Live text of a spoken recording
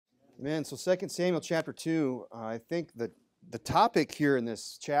Amen. So 2 Samuel chapter 2, I think the topic here in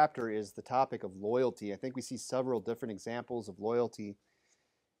this chapter is the topic of loyalty. I think we see several different examples of loyalty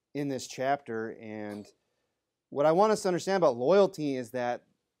in this chapter. And what I want us to understand about loyalty is that,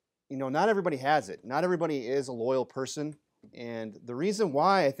 not everybody has it. Not everybody is a loyal person. And the reason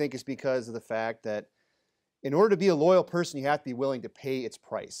why, I think, is because of the fact that in order to be a loyal person, you have to be willing to pay its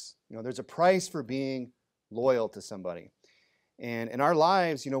price. There's a price for being loyal to somebody. And in our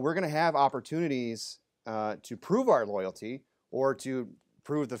lives, we're going to have opportunities to prove our loyalty or to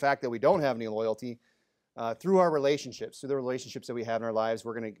prove the fact that we don't have any loyalty through our relationships, through the relationships that we have in our lives.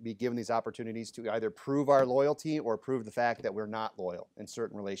 We're going to be given these opportunities to either prove our loyalty or prove the fact that we're not loyal in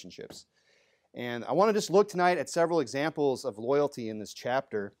certain relationships. And I want to just look tonight at several examples of loyalty in this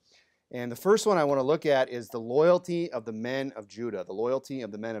chapter. And the first one I want to look at is the loyalty of the men of Judah, the loyalty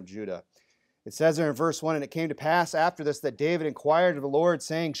of the men of Judah. It says there in verse 1, "And it came to pass after this that David inquired of the Lord,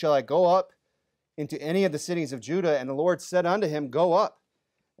 saying, Shall I go up into any of the cities of Judah? And the Lord said unto him, Go up.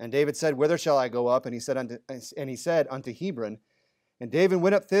 And David said, Whither shall I go up? And he said, Unto Hebron. And David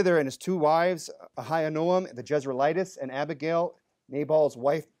went up thither, and his two wives, Ahinoam the Jezreelitess, and Abigail, Nabal's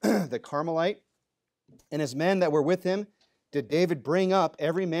wife, the Carmelite, and his men that were with him, did David bring up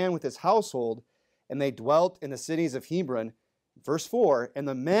every man with his household, and they dwelt in the cities of Hebron. Verse 4, "And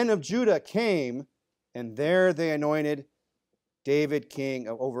the men of Judah came, and there they anointed David king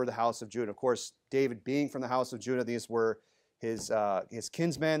over the house of Judah." Of course, David being from the house of Judah, these were his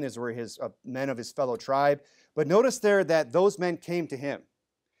kinsmen, these were his men of his fellow tribe. But notice there that those men came to him.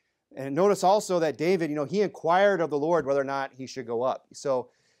 And notice also that David, he inquired of the Lord whether or not he should go up. So,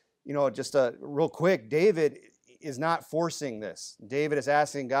 just real quick, David is not forcing this. David is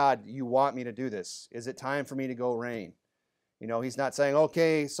asking God, you want me to do this? Is it time for me to go reign? He's not saying,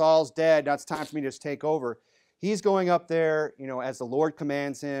 okay, Saul's dead, now it's time for me to just take over. He's going up there, as the Lord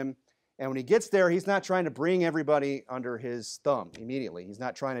commands him. And when he gets there, he's not trying to bring everybody under his thumb immediately. He's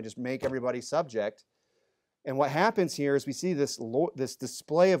not trying to just make everybody subject. And what happens here is we see this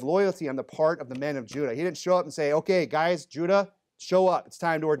display of loyalty on the part of the men of Judah. He didn't show up and say, okay, guys, Judah, show up. It's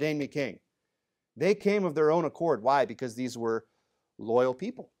time to ordain me king. They came of their own accord. Why? Because these were loyal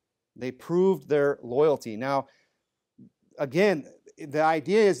people. They proved their loyalty. Now, again, the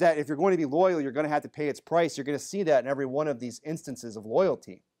idea is that if you're going to be loyal, you're going to have to pay its price. You're going to see that in every one of these instances of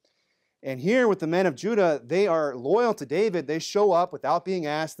loyalty. And here with the men of Judah, they are loyal to David. They show up without being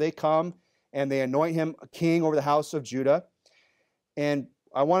asked. They come and they anoint him a king over the house of Judah. And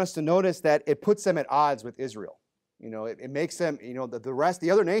I want us to notice that it puts them at odds with Israel. It makes them, the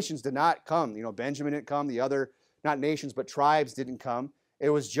other nations did not come. Benjamin didn't come. The other, not nations, but tribes didn't come. It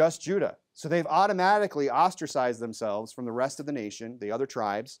was just Judah. So they've automatically ostracized themselves from the rest of the nation, the other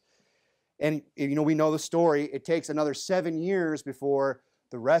tribes. And, we know the story. It takes another 7 years before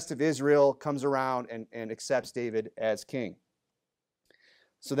the rest of Israel comes around and accepts David as king.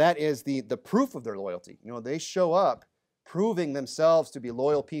 So that is the proof of their loyalty. They show up proving themselves to be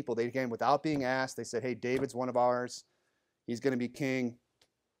loyal people. They came without being asked. They said, hey, David's one of ours. He's going to be king.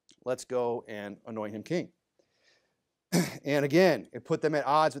 Let's go and anoint him king. And again, it put them at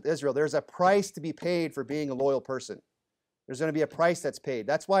odds with Israel. There's a price to be paid for being a loyal person. There's going to be a price that's paid.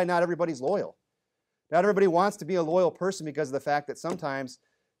 That's why not everybody's loyal. Not everybody wants to be a loyal person because of the fact that sometimes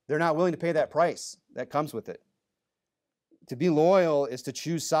they're not willing to pay that price that comes with it. To be loyal is to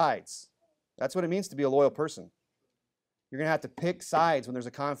choose sides. That's what it means to be a loyal person. You're going to have to pick sides when there's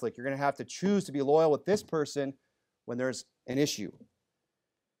a conflict. You're going to have to choose to be loyal with this person when there's an issue.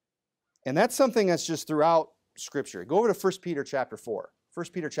 And that's something that's just throughout Scripture. Go over to 1 Peter chapter 4. 1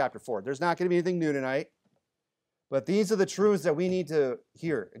 Peter chapter 4. There's not going to be anything new tonight. But these are the truths that we need to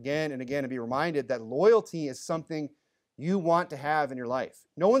hear again and again and be reminded that loyalty is something you want to have in your life.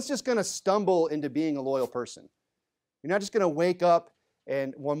 No one's just going to stumble into being a loyal person. You're not just going to wake up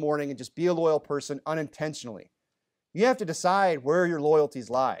and one morning and just be a loyal person unintentionally. You have to decide where your loyalties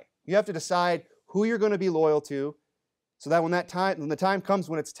lie. You have to decide who you're going to be loyal to so that when the time comes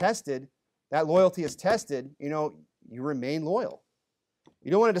when it's tested, that loyalty is tested, you remain loyal.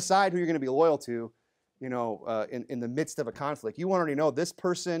 You don't want to decide who you're going to be loyal to, in the midst of a conflict. You already know this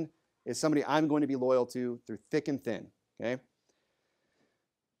person is somebody I'm going to be loyal to through thick and thin, okay?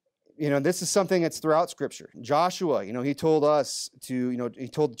 This is something that's throughout Scripture. Joshua, he told us to, he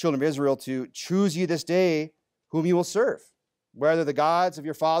told the children of Israel to choose ye this day whom you will serve, whether the gods of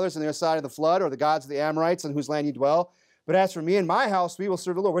your fathers on the other side of the flood or the gods of the Amorites on whose land you dwell. But as for me and my house, we will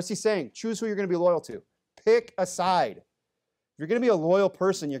serve the Lord. What's he saying? Choose who you're going to be loyal to. Pick a side. If you're going to be a loyal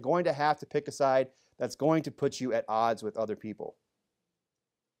person, you're going to have to pick a side that's going to put you at odds with other people.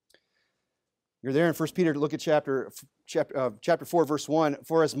 You're there in 1 Peter, look at chapter 4, verse 1.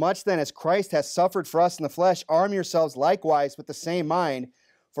 For as much then as Christ has suffered for us in the flesh, arm yourselves likewise with the same mind.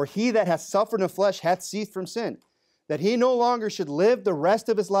 For he that hath suffered in the flesh hath ceased from sin, that he no longer should live the rest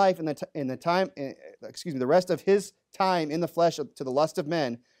of his life the rest of his time in the flesh to the lust of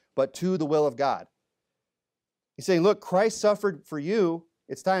men, but to the will of God. He's saying, look, Christ suffered for you.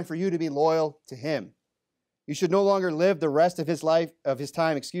 It's time for you to be loyal to him. You should no longer live the rest of his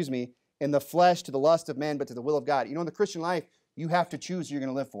time, in the flesh to the lust of men, but to the will of God. You know, in the Christian life, you have to choose who you're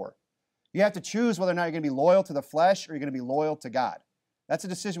going to live for. You have to choose whether or not you're going to be loyal to the flesh or you're going to be loyal to God. That's a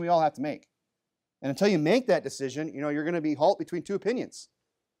decision we all have to make. And until you make that decision, you're going to be halt between two opinions.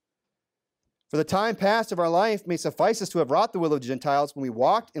 For the time past of our life may suffice us to have wrought the will of the Gentiles when we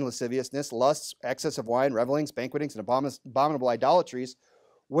walked in lasciviousness, lusts, excess of wine, revelings, banquetings, and abominable idolatries,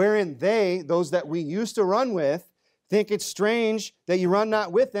 wherein they, those that we used to run with, think it's strange that you run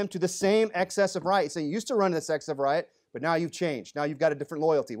not with them to the same excess of riot. So you used to run this excess of riot, but now you've changed. Now you've got a different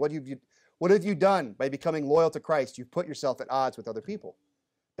loyalty. What have you done by becoming loyal to Christ? You've put yourself at odds with other people.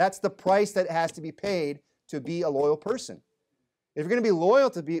 That's the price that has to be paid to be a loyal person. If you're going to be loyal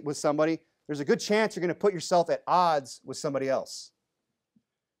to be with somebody, there's a good chance you're going to put yourself at odds with somebody else.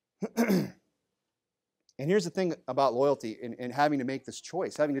 And here's the thing about loyalty and having to make this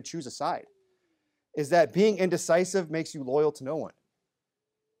choice, having to choose a side, is that being indecisive makes you loyal to no one.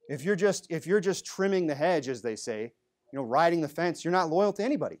 If you're just trimming the hedge, as they say, riding the fence, you're not loyal to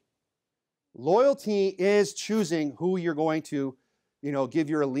anybody. Loyalty is choosing who you're going to, give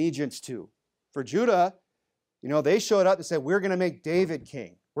your allegiance to. For Judah, they showed up and said, we're going to make David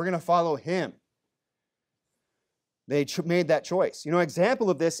king. We're going to follow him. They made that choice. An example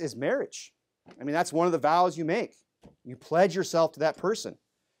of this is marriage. I mean, that's one of the vows you make. You pledge yourself to that person.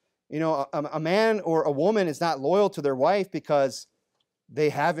 A man or a woman is not loyal to their wife because they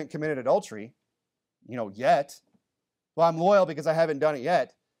haven't committed adultery, yet. Well, I'm loyal because I haven't done it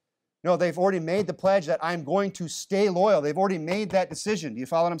yet. No, they've already made the pledge that I'm going to stay loyal. They've already made that decision. Do you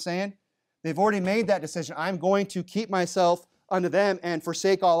follow what I'm saying? They've already made that decision. I'm going to keep myself unto them and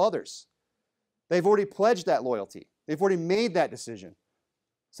forsake all others. They've already pledged that loyalty. They've already made that decision.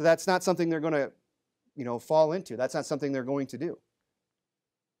 So that's not something they're going to, fall into. That's not something they're going to do.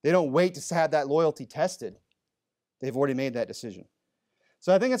 They don't wait to have that loyalty tested. They've already made that decision.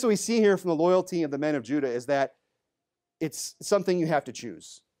 So I think that's what we see here from the loyalty of the men of Judah, is that it's something you have to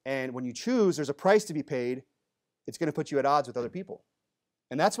choose. And when you choose, there's a price to be paid. It's going to put you at odds with other people.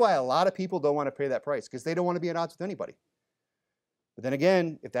 And that's why a lot of people don't want to pay that price, because they don't want to be at odds with anybody. But then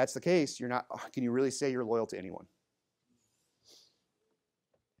again, if that's the case, can you really say you're loyal to anyone?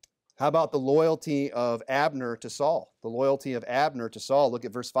 How about the loyalty of Abner to Saul? The loyalty of Abner to Saul. Look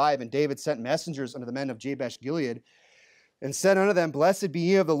at verse 5. And David sent messengers unto the men of Jabesh Gilead, and said unto them, Blessed be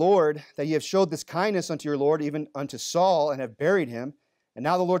ye of the Lord, that ye have showed this kindness unto your Lord, even unto Saul, and have buried him. And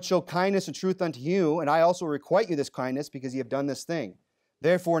now the Lord show kindness and truth unto you, and I also requite you this kindness, because ye have done this thing.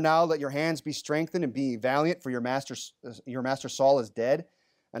 Therefore now let your hands be strengthened, and be valiant, for your master Saul is dead,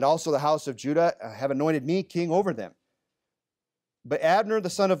 and also the house of Judah have anointed me king over them. But Abner, the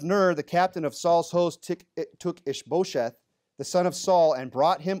son of Ner, the captain of Saul's host, took Ishbosheth, the son of Saul, and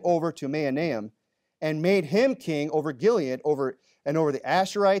brought him over to Mahanaim, and made him king over Gilead, over the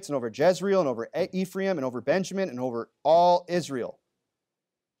Asherites, and over Jezreel, and over Ephraim, and over Benjamin, and over all Israel.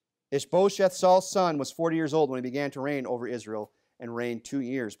 Ishbosheth, Saul's son, was 40 years old when he began to reign over Israel, and reigned 2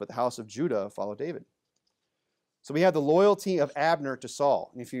 years. But the house of Judah followed David. So we have the loyalty of Abner to Saul.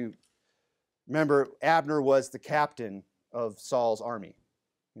 And if you remember, Abner was the captain of Saul's army.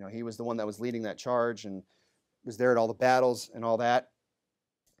 He was the one that was leading that charge and was there at all the battles and all that.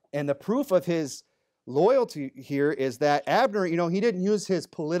 And the proof of his loyalty here is that Abner, he didn't use his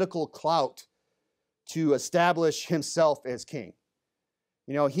political clout to establish himself as king.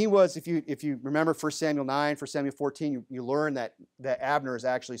 He was, if you remember 1 Samuel 9, 1 Samuel 14, you learn that Abner is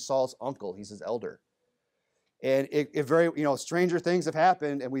actually Saul's uncle. He's his elder. And it very, stranger things have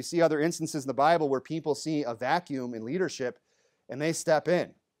happened, and we see other instances in the Bible where people see a vacuum in leadership, and they step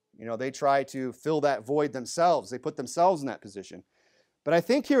in. They try to fill that void themselves. They put themselves in that position. But I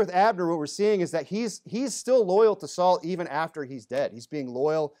think here with Abner, what we're seeing is that he's still loyal to Saul even after he's dead. He's being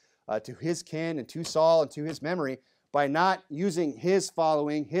loyal to his kin and to Saul and to his memory by not using his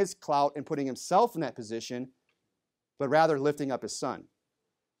following, his clout, and putting himself in that position, but rather lifting up his son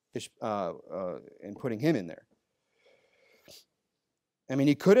and putting him in there. I mean,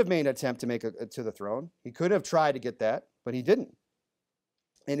 he could have made an attempt to make it to the throne. He could have tried to get that, but he didn't.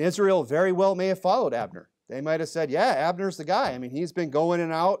 And Israel very well may have followed Abner. They might have said, yeah, Abner's the guy. I mean, he's been going in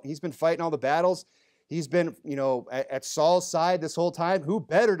and out. He's been fighting all the battles. He's been, at Saul's side this whole time. Who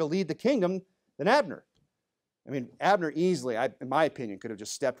better to lead the kingdom than Abner. I mean, Abner easily, in my opinion, could have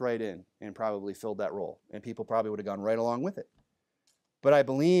just stepped right in and probably filled that role, and people probably would have gone right along with it. But I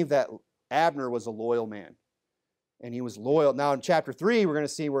believe that Abner was a loyal man, and he was loyal. Now, in chapter 3, we're going to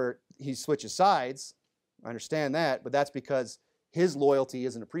see where he switches sides. I understand that, but that's because his loyalty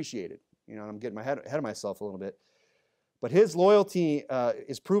isn't appreciated. You know, I'm getting ahead of myself a little bit. But his loyalty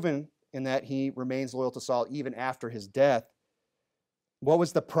is proven in that he remains loyal to Saul even after his death. What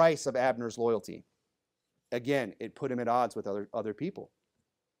was the price of Abner's loyalty? Again, it put him at odds with other people.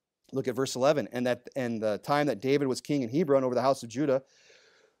 Look at verse 11. And the time that David was king in Hebron over the house of Judah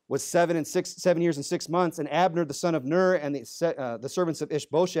was 7 years and 6 months. And Abner the son of Ner and the servants of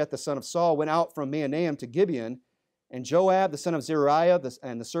Ishbosheth the son of Saul went out from Mahanaim to Gibeon. And Joab the son of Zeruiah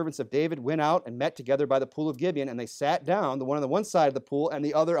and the servants of David went out and met together by the pool of Gibeon. And they sat down, the one on the one side of the pool and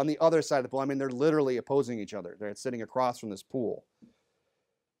the other on the other side of the pool. I mean, they're literally opposing each other. They're sitting across from this pool.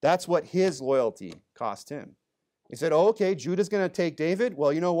 That's what his loyalty cost him. He said, oh, okay, Judah's going to take David.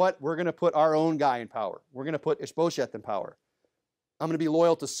 Well, you know what? We're going to put our own guy in power. We're going to put Ishbosheth in power. I'm going to be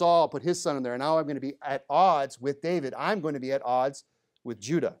loyal to Saul, put his son in there. And now I'm going to be at odds with David. I'm going to be at odds with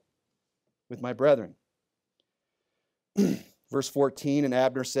Judah, with my brethren. Verse 14, and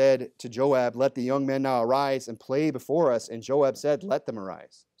Abner said to Joab, let the young men now arise and play before us. And Joab said, let them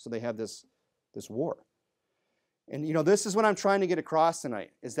arise. So they have this war. And, you know, this is what I'm trying to get across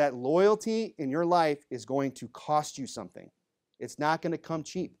tonight, is that loyalty in your life is going to cost you something. It's not going to come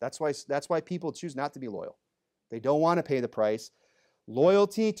cheap. That's why people choose not to be loyal. They don't want to pay the price.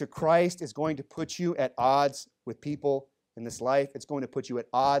 Loyalty to Christ is going to put you at odds with people in this life. It's going to put you at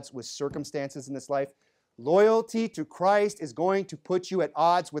odds with circumstances in this life. Loyalty to Christ is going to put you at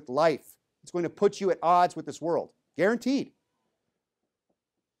odds with life. It's going to put you at odds with this world. Guaranteed.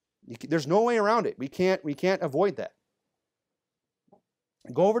 There's no way around it. We can't avoid that.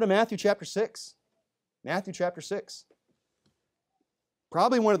 Go over to Matthew chapter 6. Matthew chapter 6.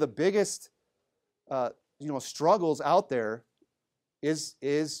 Probably one of the biggest struggles out there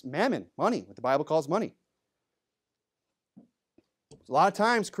is mammon, money, what the Bible calls money. A lot of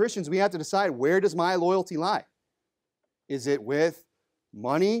times, Christians, we have to decide, where does my loyalty lie? Is it with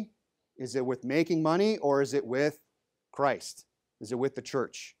money? Is it with making money? Or is it with Christ? Is it with the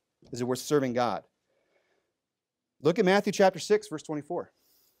church? Is it worth serving God? Look at Matthew chapter 6, verse 24.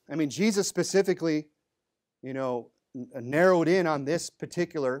 I mean, Jesus specifically, narrowed in on this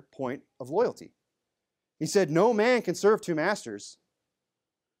particular point of loyalty. He said, no man can serve two masters.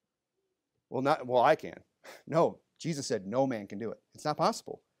 Well, I can. No, Jesus said no man can do it. It's not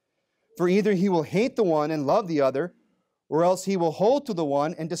possible. For either he will hate the one and love the other, or else he will hold to the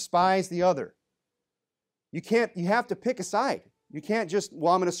one and despise the other. You have to pick a side. You can't just, I'm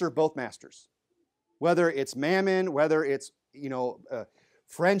going to serve both masters. Whether it's mammon, whether it's,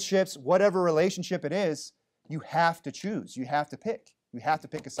 friendships, whatever relationship it is, you have to choose. You have to pick. You have to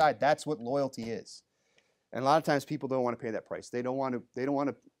pick a side. That's what loyalty is. And a lot of times people don't want to pay that price. They don't want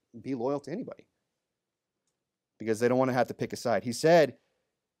to be loyal to anybody because they don't want to have to pick a side. He said,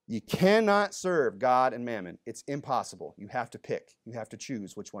 you cannot serve God and mammon. It's impossible. You have to pick. You have to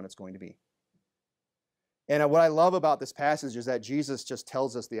choose which one it's going to be. And what I love about this passage is that Jesus just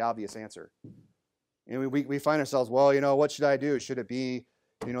tells us the obvious answer. And we find ourselves, what should I do? Should it be,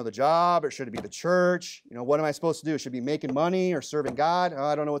 the job, or should it be the church? What am I supposed to do? Should it be making money or serving God? Oh,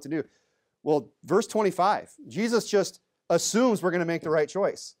 I don't know what to do. Well, verse 25, Jesus just assumes we're going to make the right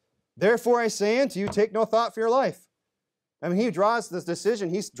choice. Therefore I say unto you, take no thought for your life. I mean, he draws this decision.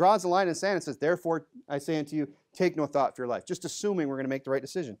 He draws the line in the sand and says, therefore I say unto you, take no thought for your life. Just assuming we're going to make the right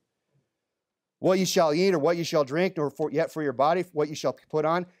decision. What you shall eat or what you shall drink, nor yet for your body, what you shall put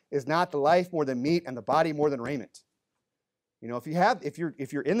on, is not the life more than meat and the body more than raiment. If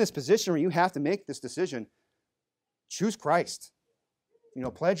you're in this position where you have to make this decision, choose Christ.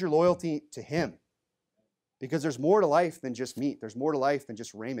 Pledge your loyalty to him. Because there's more to life than just meat. There's more to life than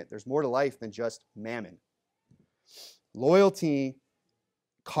just raiment. There's more to life than just mammon. Loyalty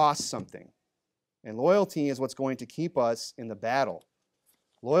costs something. And loyalty is what's going to keep us in the battle.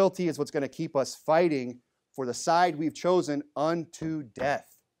 Loyalty is what's going to keep us fighting for the side we've chosen unto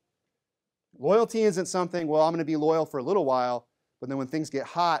death. Loyalty isn't something, I'm going to be loyal for a little while, but then when things get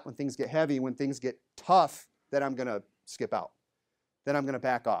hot, when things get heavy, when things get tough, then I'm going to skip out. Then I'm going to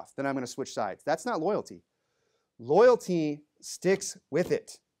back off. Then I'm going to switch sides. That's not loyalty. Loyalty sticks with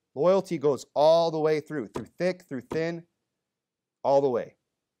it. Loyalty goes all the way through thick, through thin, all the way,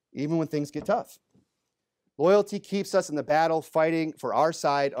 even when things get tough. Loyalty keeps us in the battle fighting for our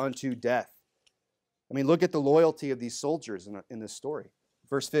side unto death. I mean, look at the loyalty of these soldiers in this story.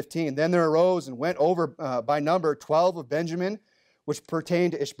 Verse 15, then there arose and went over by number 12 of Benjamin, which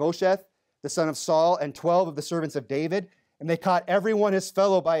pertained to Ishbosheth, the son of Saul, and 12 of the servants of David. And they caught every one his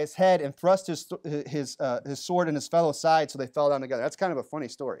fellow by his head and thrust his sword in his fellow's side, so they fell down together. That's kind of a funny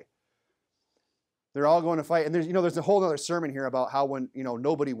story. They're all going to fight. And there's a whole other sermon here about how when,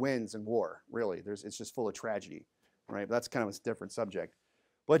 nobody wins in war, really. It's just full of tragedy, right? But that's kind of a different subject.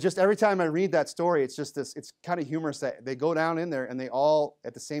 But just every time I read that story, it's kind of humorous that they go down in there and they all,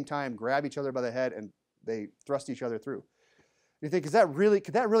 at the same time, grab each other by the head and they thrust each other through. You think, could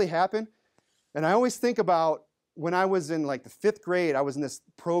that really happen? And I always think about when I was in like the 5th grade, I was in this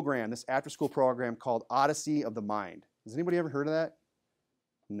after-school program called Odyssey of the Mind. Has anybody ever heard of that?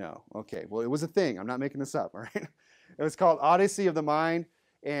 No. Okay. Well, it was a thing. I'm not making this up, all right? It was called Odyssey of the Mind,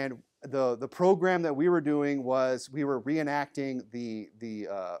 and the program that we were doing was we were reenacting the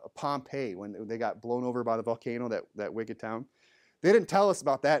Pompeii when they got blown over by the volcano, that wicked town. They didn't tell us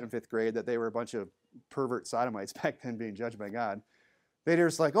about that in 5th grade, that they were a bunch of pervert sodomites back then being judged by God. They were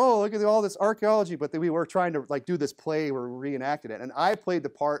just like, oh, look at all this archaeology, but we were trying to like do this play where we reenacted it. And I played the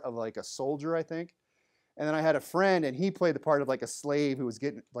part of like a soldier, I think. And then I had a friend, and he played the part of like a slave who was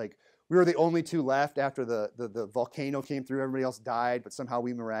getting like, we were the only 2 left after the volcano came through. Everybody else died, but somehow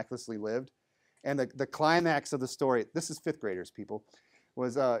we miraculously lived. And the climax of the story, this is 5th graders, people,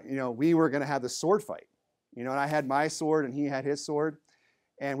 was, we were going to have the sword fight. And I had my sword and he had his sword.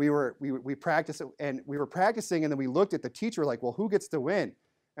 And we practiced it, and we were practicing, and then we looked at the teacher like, well, who gets to win?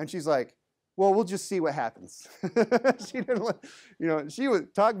 And she's like, well, we'll just see what happens. She didn't, she was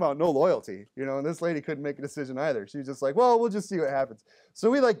talking about no loyalty, and this lady couldn't make a decision either. She was just like, well, we'll just see what happens. So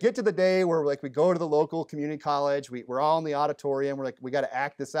we like get to the day where like we go to the local community college. We're all in the auditorium. We're like, we got to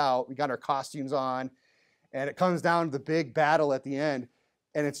act this out. We got our costumes on, and it comes down to the big battle at the end.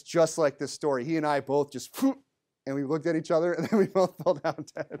 And it's just like this story. He and I both just, and we looked at each other, and then we both fell down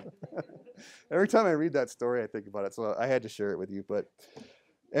dead. Every time I read that story, I think about it. So I had to share it with you. But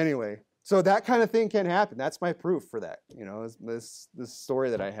anyway, so that kind of thing can happen. That's my proof for that. This story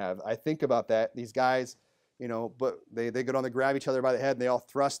that I have. I think about that. These guys, but they go down, they grab each other by the head, and they all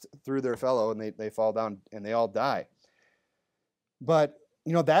thrust through their fellow, and they fall down, and they all die. But,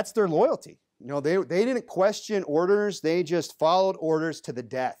 that's their loyalty. They didn't question orders. They just followed orders to the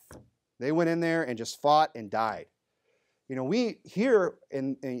death. They went in there and just fought and died. We here,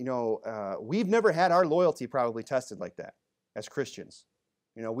 we've never had our loyalty probably tested like that as Christians.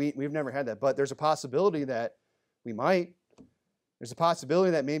 We've never had that, but there's a possibility that we might. There's a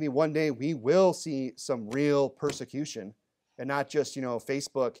possibility that maybe one day we will see some real persecution, and not just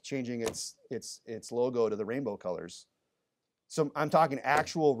Facebook changing its logo to the rainbow colors. So I'm talking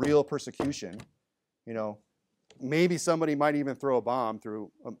actual real persecution. Maybe somebody might even throw a bomb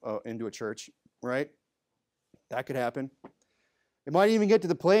into a church, right? That could happen. It might even get to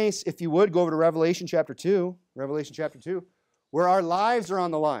the place, if you would, go over to Revelation chapter 2, where our lives are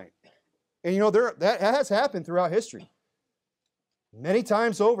on the line. And that has happened throughout history. Many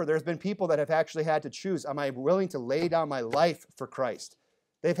times over, there's been people that have actually had to choose, am I willing to lay down my life for Christ?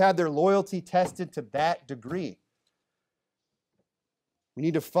 They've had their loyalty tested to that degree. We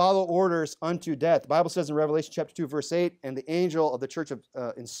need to follow orders unto death. The Bible says in Revelation chapter 2, verse 8, and the angel of the church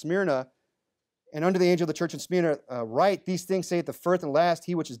in Smyrna, and unto the angel of the church in Smyrna, write, these things saith the first and last,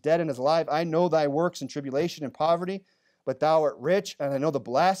 he which is dead and is alive. I know thy works and tribulation and poverty, but thou art rich, and I know the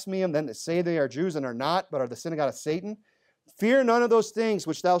blasphemy of them that say they are Jews and are not, but are the synagogue of Satan. Fear none of those things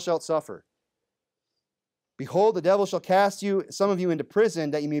which thou shalt suffer. Behold, the devil shall cast you, some of you, into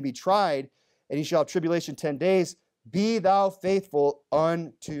prison, that ye may be tried, and ye shall have tribulation 10 days. Be thou faithful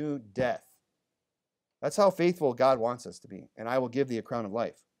unto death. That's how faithful God wants us to be. And I will give thee a crown of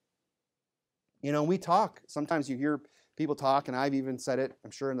life. We talk. Sometimes you hear people talk, and I've even said it,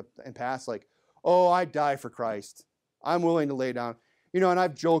 I'm sure in past, like, oh, I'd die for Christ. I'm willing to lay down. And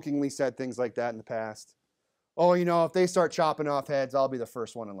I've jokingly said things like that in the past. Oh, if they start chopping off heads, I'll be the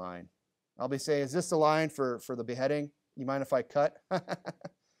first one in line. I'll be saying, is this the line for the beheading? You mind if I cut?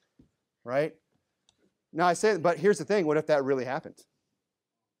 Right? Now I say, but here's the thing. What if that really happened?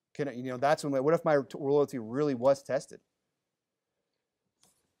 That's what if my loyalty really was tested?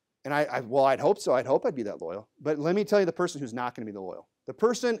 And I'd hope so. I'd hope I'd be that loyal. But let me tell you the person who's not going to be the loyal. The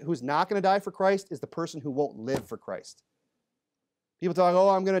person who's not going to die for Christ is the person who won't live for Christ. People talk, oh,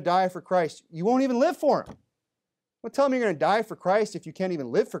 I'm going to die for Christ. You won't even live for him. Don't tell me you're going to die for Christ if you can't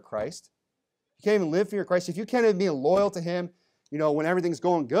even live for Christ. You can't even live for your Christ. If you can't even be loyal to him, when everything's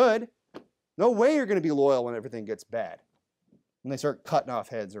going good, no way you're going to be loyal when everything gets bad. When they start cutting off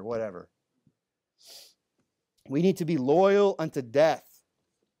heads or whatever. We need to be loyal unto death.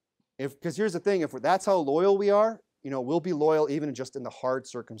 Because here's the thing, if that's how loyal we are, we'll be loyal even just in the hard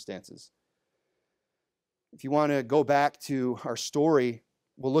circumstances. If you want to go back to our story,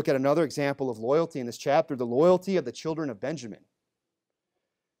 we'll look at another example of loyalty in this chapter, the loyalty of the children of Benjamin.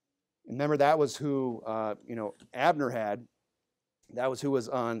 Remember, that was who, Abner had. That was who was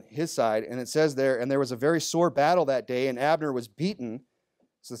on his side. And it says there, and there was a very sore battle that day, and Abner was beaten.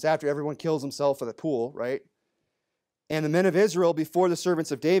 So it's after everyone kills himself at the pool, right? And the men of Israel before the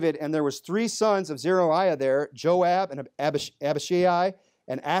servants of David, and there was 3 sons of Zeruiah there, Joab and Abishai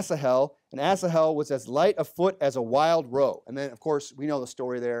and Asahel. And Asahel was as light of foot as a wild roe. And then, of course, we know the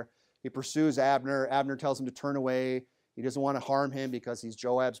story there. He pursues Abner. Abner tells him to turn away. He doesn't want to harm him because he's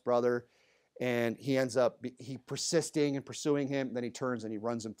Joab's brother. And he ends up persisting and pursuing him. Then he turns and he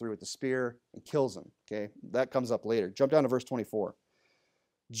runs him through with the spear and kills him. Okay, that comes up later. Jump down to verse 24.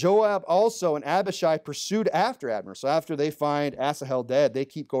 Joab also and Abishai pursued after Abner. So after they find Asahel dead, they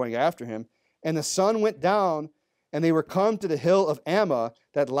keep going after him. And the sun went down, and they were come to the hill of Ammah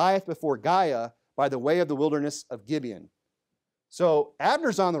that lieth before Giah by the way of the wilderness of Gibeon. So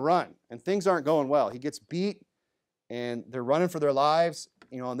Abner's on the run, and things aren't going well. He gets beat, and they're running for their lives,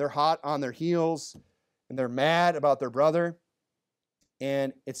 and they're hot on their heels, and they're mad about their brother.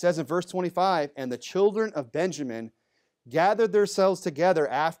 And it says in verse 25, and the children of Benjamin gathered themselves together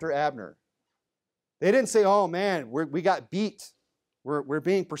after Abner. They didn't say, oh man, we got beat. We're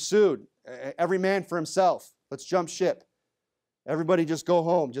being pursued. Every man for himself. Let's jump ship. Everybody just go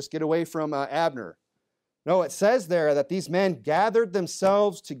home. Just get away from Abner. No, it says there that these men gathered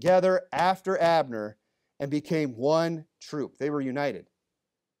themselves together after Abner and became one troop. They were united.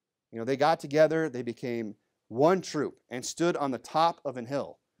 They got together. They became one troop and stood on the top of an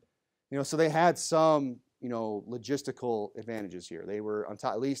hill. So they had some logistical advantages here. They were on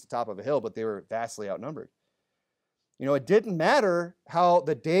top, at least the top of a hill, but they were vastly outnumbered. It didn't matter how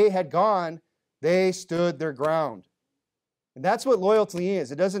the day had gone, they stood their ground. And that's what loyalty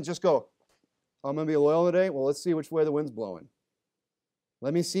is. It doesn't just go, I'm going to be loyal today. Well, let's see which way the wind's blowing.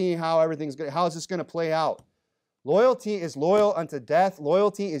 Let me see how how is this going to play out? Loyalty is loyal unto death.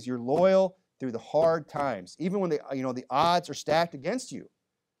 Loyalty is you're loyal through the hard times. Even when the odds are stacked against you.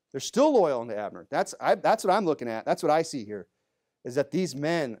 They're still loyal unto Abner. That's what I'm looking at. That's what I see here, is that these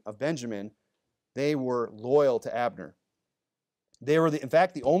men of Benjamin, they were loyal to Abner. They were, in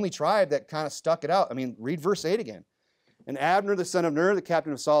fact, the only tribe that kind of stuck it out. I mean, read verse 8 again. And Abner, the son of Ner, the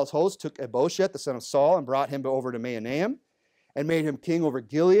captain of Saul's host, took Ishbosheth, the son of Saul, and brought him over to Mahanaim, and made him king over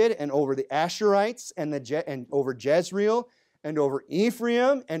Gilead, and over the Asherites, and over Jezreel, and over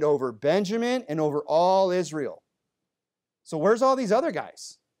Ephraim, and over Benjamin, and over all Israel. So where's all these other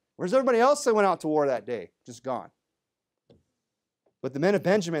guys? Where's everybody else that went out to war that day? Just gone. But the men of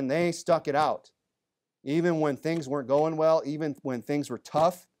Benjamin, they stuck it out. Even when things weren't going well, even when things were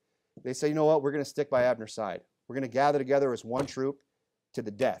tough, they say, you know what, we're going to stick by Abner's side. We're going to gather together as one troop to the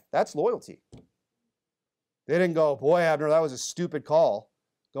death. That's loyalty. They didn't go, boy, Abner, that was a stupid call,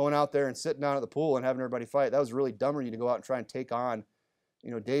 going out there and sitting down at the pool and having everybody fight. That was really dumb of you to go out and try and take on,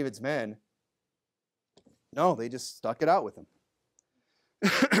 David's men. No, they just stuck it out with him.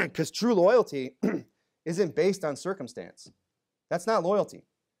 Because true loyalty isn't based on circumstance. That's not loyalty.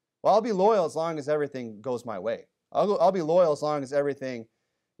 Well, I'll be loyal as long as everything goes my way. I'll be loyal as long as everything,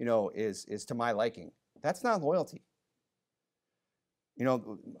 is to my liking. That's not loyalty.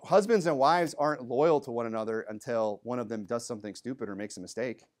 Husbands and wives aren't loyal to one another until one of them does something stupid or makes a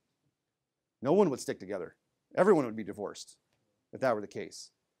mistake. No one would stick together. Everyone would be divorced if that were the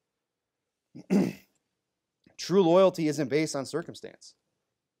case. True loyalty isn't based on circumstance.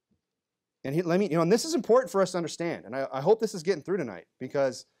 And and this is important for us to understand. And I hope this is getting through tonight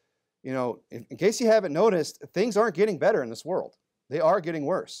because, in case you haven't noticed, things aren't getting better in this world. They are getting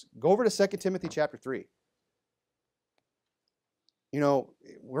worse. Go over to 2 Timothy chapter 3.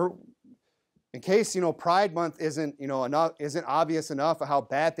 We're, in case, Pride Month isn't obvious enough of how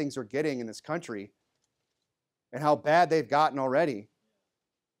bad things are getting in this country and how bad they've gotten already.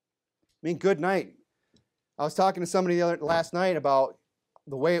 Good night. I was talking to somebody last night about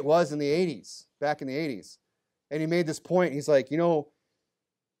the way it was in the 80s, back in the 80s. And he made this point. He's like,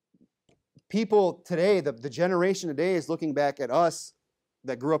 people today, the generation today is looking back at us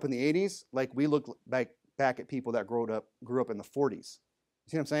that grew up in the 80s like we look back at people that grew up in the 40s. You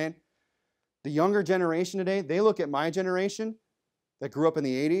see what I'm saying? The younger generation today, they look at my generation that grew up in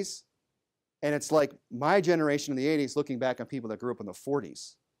the 80s, and it's like my generation in the 80s looking back on people that grew up in the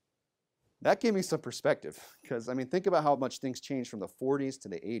 40s. That gave me some perspective because, think about how much things changed from the 40s to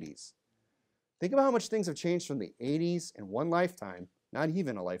the 80s. Think about how much things have changed from the 80s in one lifetime, not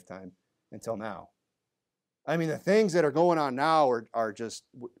even a lifetime, until now. The things that are going on now are just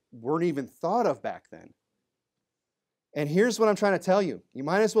weren't even thought of back then. And here's what I'm trying to tell you. You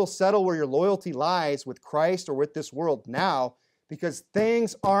might as well settle where your loyalty lies with Christ or with this world now because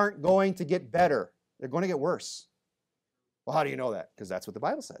things aren't going to get better. They're going to get worse. Well, how do you know that? Because that's what the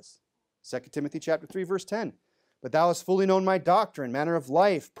Bible says. 2 Timothy chapter 3, verse 10. But thou hast fully known my doctrine, manner of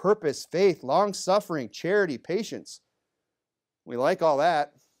life, purpose, faith, long-suffering, charity, patience. We like all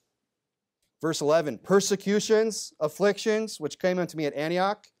that. Verse 11, persecutions, afflictions, which came unto me at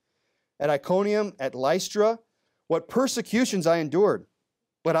Antioch, at Iconium, at Lystra. What persecutions I endured,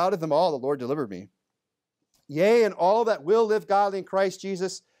 but out of them all the Lord delivered me. Yea, and all that will live godly in Christ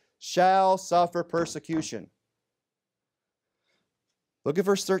Jesus shall suffer persecution. Look at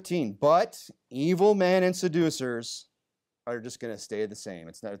verse 13. But evil men and seducers are just going to stay the same.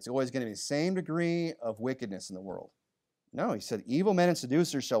 It's always going to be the same degree of wickedness in the world. No, he said, evil men and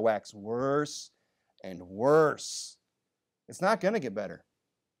seducers shall wax worse and worse. It's not going to get better.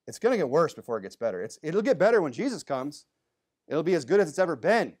 It's going to get worse before it gets better. It'll get better when Jesus comes. It'll be as good as it's ever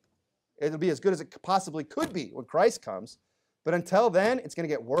been. It'll be as good as it possibly could be when Christ comes. But until then, it's going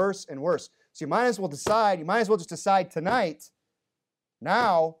to get worse and worse. So you might as well just decide tonight,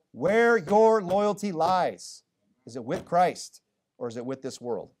 now, where your loyalty lies. Is it with Christ or is it with this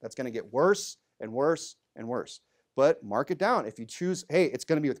world? That's going to get worse and worse and worse. But mark it down. If you choose, hey, it's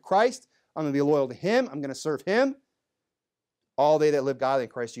going to be with Christ, I'm going to be loyal to Him, I'm going to serve Him, all they that live godly in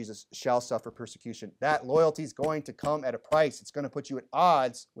Christ Jesus shall suffer persecution. That loyalty is going to come at a price. It's going to put you at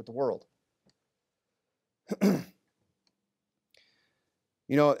odds with the world. And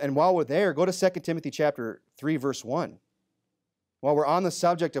while we're there, go to 2 Timothy chapter 3, verse 1. While we're on the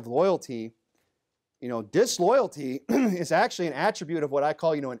subject of loyalty, disloyalty is actually an attribute of what I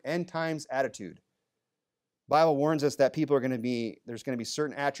call, an end times attitude. The Bible warns us that there's going to be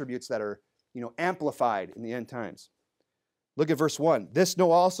certain attributes that are, amplified in the end times. Look at verse 1. This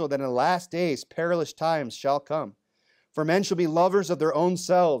know also that in the last days perilous times shall come. For men shall be lovers of their own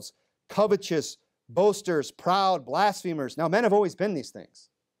selves, covetous, boasters, proud, blasphemers. Now men have always been these things.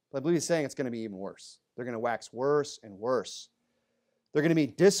 But I believe he's saying it's going to be even worse. They're going to wax worse and worse. They're going to be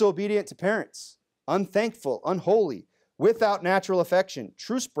disobedient to parents, unthankful, unholy, without natural affection,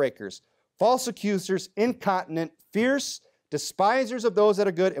 truce breakers, false accusers, incontinent, fierce, despisers of those that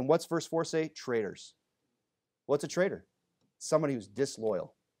are good. And what's verse 4 say? Traitors. What's a traitor? Somebody who's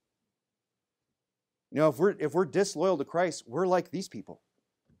disloyal. If we're disloyal to Christ, we're like these people.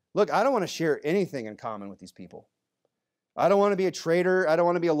 Look, I don't want to share anything in common with these people. I don't want to be a traitor. I don't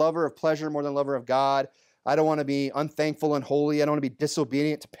want to be a lover of pleasure more than a lover of God. I don't want to be unthankful and holy. I don't want to be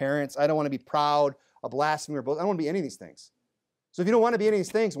disobedient to parents. I don't want to be proud, a blasphemer. I don't want to be any of these things. So if you don't want to be any of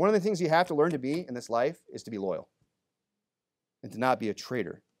these things, one of the things you have to learn to be in this life is to be loyal and to not be a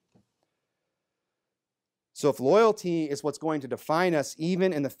traitor. So if loyalty is what's going to define us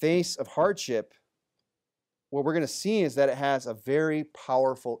even in the face of hardship, what we're going to see is that it has a very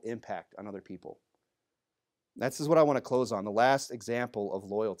powerful impact on other people. This is what I want to close on, the last example of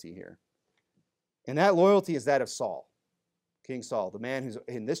loyalty here. And that loyalty is that of Saul, King Saul, the man who's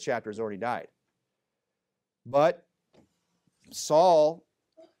in this chapter has already died. But Saul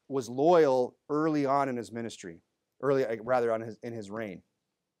was loyal early on in his ministry, in his reign.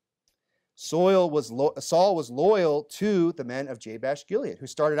 Saul was loyal to the men of Jabesh Gilead, who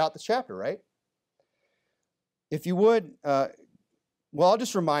started out the chapter, right? If you would, I'll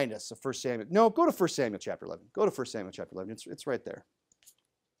just remind us of 1 Samuel. No, go to 1 Samuel chapter 11. Go to 1 Samuel chapter 11. It's right there.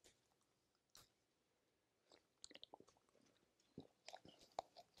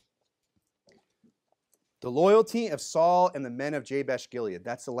 The loyalty of Saul and the men of Jabesh Gilead.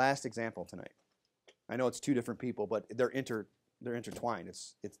 That's the last example tonight. I know it's two different people, but they're intertwined.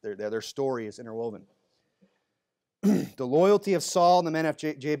 Their story is interwoven. The loyalty of Saul and the men of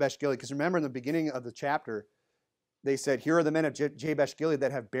Jabesh Gilead. Because remember, in the beginning of the chapter, they said, here are the men of Jabesh Gilead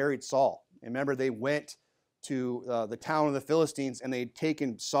that have buried Saul. And remember, they went to the town of the Philistines and they'd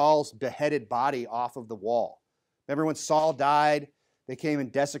taken Saul's beheaded body off of the wall. Remember when Saul died, they came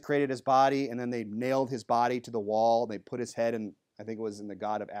and desecrated his body, and then they nailed his body to the wall. They put his head in, I think it was in the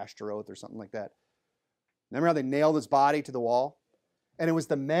god of Ashtaroth or something like that. Remember how they nailed his body to the wall? And it was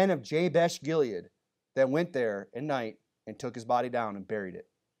the men of Jabesh Gilead that went there at night and took his body down and buried it.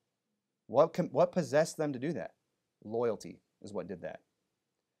 What possessed them to do that? Loyalty is what did that.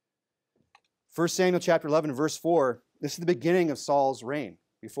 1 Samuel chapter 11, verse 4, this is the beginning of Saul's reign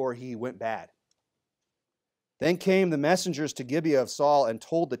before he went bad. Then came the messengers to Gibeah of Saul and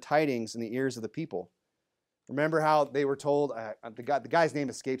told the tidings in the ears of the people. Remember how they were told, the guy's name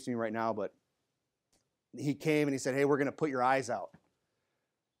escapes me right now, but he came and he said, hey, we're going to put your eyes out.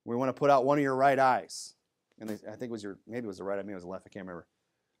 We want to put out one of your right eyes. And I think maybe it was the right eye, maybe it was the left, I can't remember.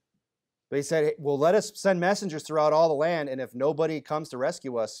 But he said, hey, well, let us send messengers throughout all the land, and if nobody comes to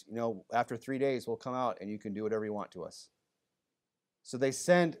rescue us, after 3 days, we'll come out and you can do whatever you want to us. So they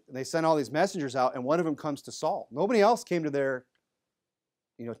send all these messengers out, and one of them comes to Saul. Nobody else came to their,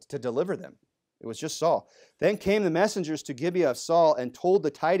 to deliver them. It was just Saul. Then came the messengers to Gibeah of Saul and told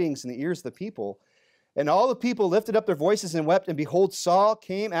the tidings in the ears of the people. And all the people lifted up their voices and wept. And behold, Saul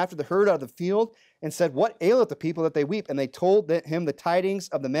came after the herd out of the field and said, What aileth the people that they weep? And they told him the tidings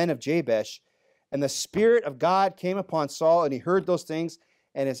of the men of Jabesh. And the Spirit of God came upon Saul, and he heard those things,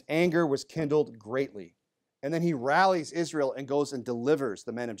 and his anger was kindled greatly. And then he rallies Israel and goes and delivers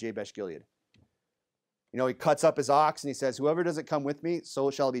the men of Jabesh Gilead. He cuts up his ox and he says, Whoever doesn't come with me,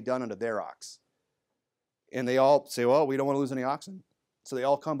 so shall it be done unto their ox. And they all say, Well, we don't want to lose any oxen. So they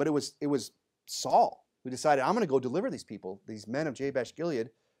all come. But it was Saul who decided, I'm going to go deliver these people, these men of Jabesh Gilead,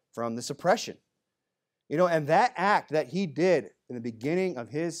 from this oppression. And that act that he did in the beginning of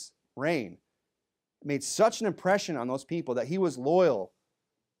his reign made such an impression on those people that he was loyal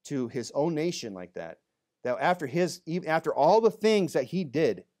to his own nation like that. That after all the things that he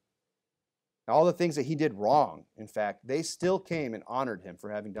did, all the things that he did wrong, in fact, they still came and honored him for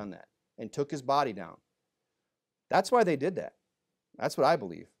having done that and took his body down. That's why they did that. That's what I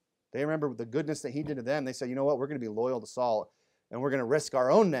believe. They remember the goodness that he did to them. They said, you know what, we're going to be loyal to Saul, and we're going to risk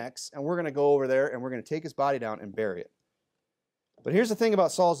our own necks, and we're going to go over there, and we're going to take his body down and bury it. But here's the thing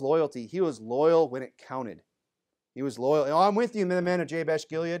about Saul's loyalty. He was loyal when it counted. He was loyal. I'm with you, the men of Jabesh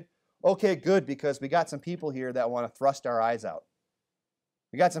Gilead. Okay, good, because we got some people here that want to thrust our eyes out.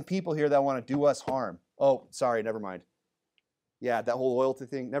 We got some people here that want to do us harm. Oh, sorry, never mind. Yeah, that whole loyalty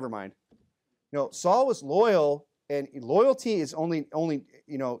thing, never mind. Saul was loyal, and loyalty is only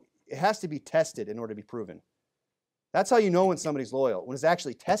it has to be tested in order to be proven. That's how you know when somebody's loyal, when it's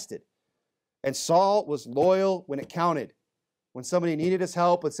actually tested. And Saul was loyal when it counted. When somebody needed his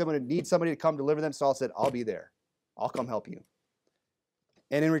help, when somebody needed somebody to come deliver them, Saul said, I'll be there. I'll come help you.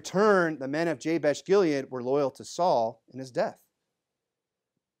 And in return, the men of Jabesh Gilead were loyal to Saul in his death.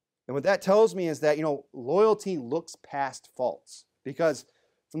 And what that tells me is that, loyalty looks past faults. Because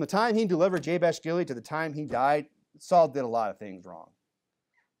from the time he delivered Jabesh Gilead to the time he died, Saul did a lot of things wrong.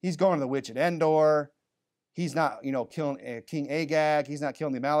 He's going to the witch at Endor. He's not, killing King Agag. He's not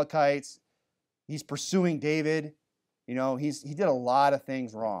killing the Amalekites. He's pursuing David. He did a lot of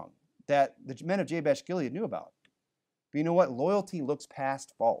things wrong that the men of Jabesh Gilead knew about. But you know what? Loyalty looks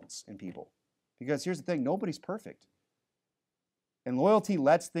past faults in people. Because here's the thing, nobody's perfect. And loyalty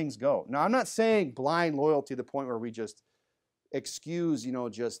lets things go. Now, I'm not saying blind loyalty to the point where we just excuse,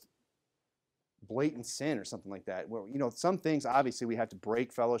 just blatant sin or something like that. Where, some things, obviously, we have to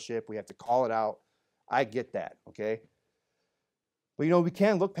break fellowship. We have to call it out. I get that, okay? But, we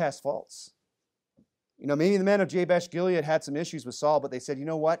can look past faults. Maybe the men of Jabesh Gilead had some issues with Saul, but they said, you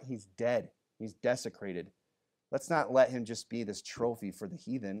know what? He's dead. He's desecrated. Let's not let him just be this trophy for the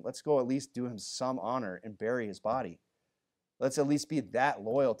heathen. Let's go at least do him some honor and bury his body. Let's at least be that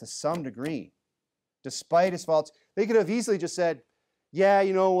loyal to some degree. Despite his faults, they could have easily just said, yeah,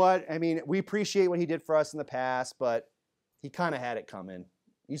 you know what? I mean, we appreciate what he did for us in the past, but he kind of had it coming.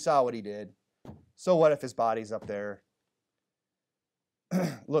 You saw what he did. So what if his body's up there?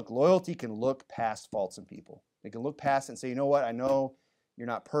 Look, loyalty can look past faults in people. They can look past it and say, you know what? I know you're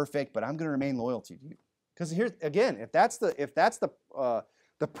not perfect, but I'm going to remain loyal to you. Because here again, if that's the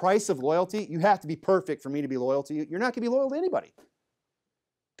price of loyalty, you have to be perfect for me to be loyal to you. You're not going to be loyal to anybody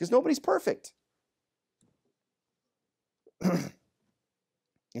because nobody's perfect.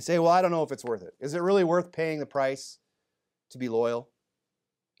 You say, well, I don't know if it's worth it. Is it really worth paying the price to be loyal?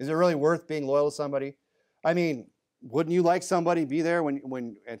 Is it really worth being loyal to somebody? I mean, wouldn't you like somebody to be there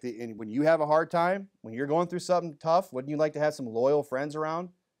when you have a hard time, when you're going through something tough? Wouldn't you like to have some loyal friends around?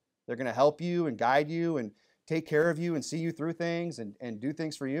 They're going to help you and guide you and take care of you and see you through things and do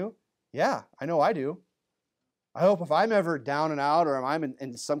things for you. Yeah, I know I do. I hope if I'm ever down and out or I'm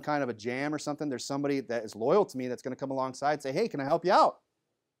in some kind of a jam or something, there's somebody that is loyal to me that's going to come alongside and say, hey, can I help you out?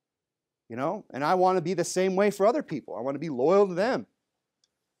 And I want to be the same way for other people. I want to be loyal to them.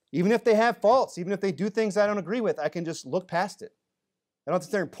 Even if they have faults, even if they do things I don't agree with, I can just look past it. I don't have to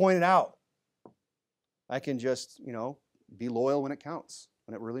sit there and point it out. I can just, be loyal when it counts,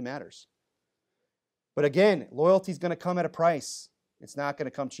 when it really matters. But again, loyalty is going to come at a price. It's not going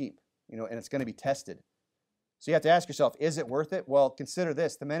to come cheap, and it's going to be tested. So you have to ask yourself, is it worth it? Well, consider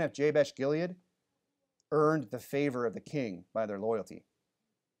this. The men of Jabesh Gilead earned the favor of the king by their loyalty.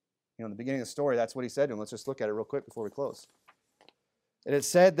 In the beginning of the story, that's what he said to him. Let's just look at it real quick before we close. And it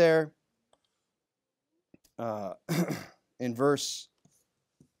said there in verse,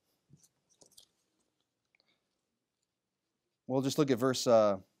 we'll just look at verse,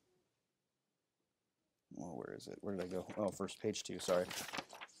 where is it? Where did I go? Oh, first page 2, sorry.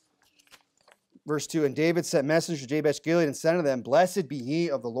 Verse 2, and David sent messengers to Jabesh Gilead and said to them, blessed be ye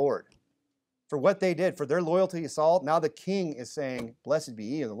of the Lord. For what they did, for their loyalty to Saul, now the king is saying, blessed be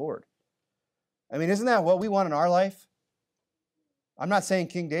ye of the Lord. I mean, isn't that what we want in our life? I'm not saying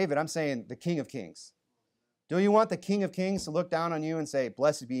King David, I'm saying the King of Kings. Do you want the King of Kings to look down on you and say,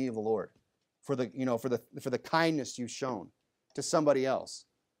 blessed be ye of the Lord, for the kindness you've shown to somebody else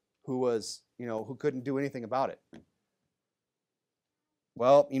who couldn't do anything about it?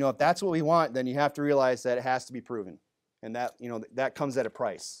 Well, if that's what we want, then you have to realize that it has to be proven. And that, that comes at a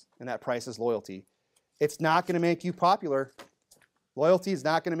price. And that price is loyalty. It's not going to make you popular. Loyalty is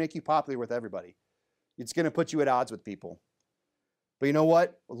not going to make you popular with everybody. It's going to put you at odds with people. But you know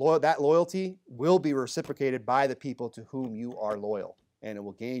what? That loyalty will be reciprocated by the people to whom you are loyal. And it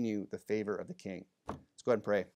will gain you the favor of the king. Let's go ahead and pray.